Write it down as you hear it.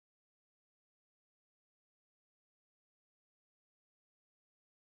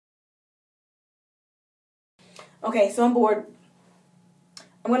Okay, so I'm bored.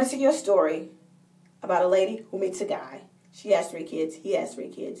 I'm going to tell you a story about a lady who meets a guy. She has 3 kids. He has 3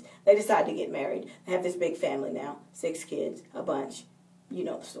 kids. They decide to get married. They have this big family now. 6 kids. A bunch. You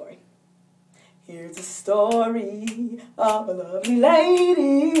know the story. Here's a story of a lovely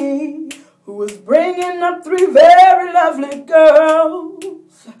lady who was bringing up 3 very lovely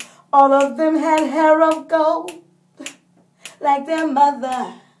girls. All of them had hair of gold, like their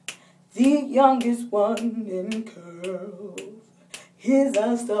mother, the youngest one in curls. Here's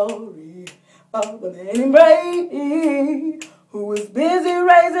a story of a man named Brady who was busy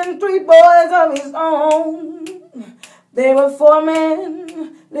raising 3 boys of his own. They were 4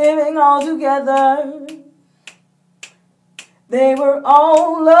 men living all together. They were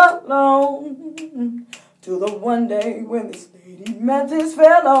all alone till the one day when this lady met this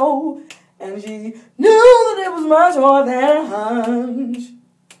fellow, and she knew that it was much more than a hunch.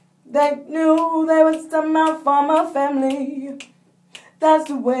 They knew they would somehow form a family. That's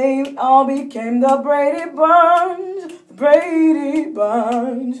the way we all became the Brady Bunch. The Brady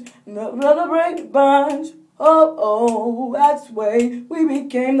Bunch. The Brady Bunch. Oh, oh, that's the way we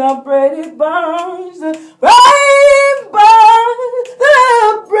became the Brady Bunch. The Brady Bunch.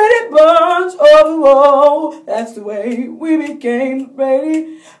 The Brady Bunch. Oh, oh, that's the way we became the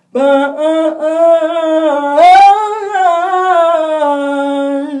Brady Bunch.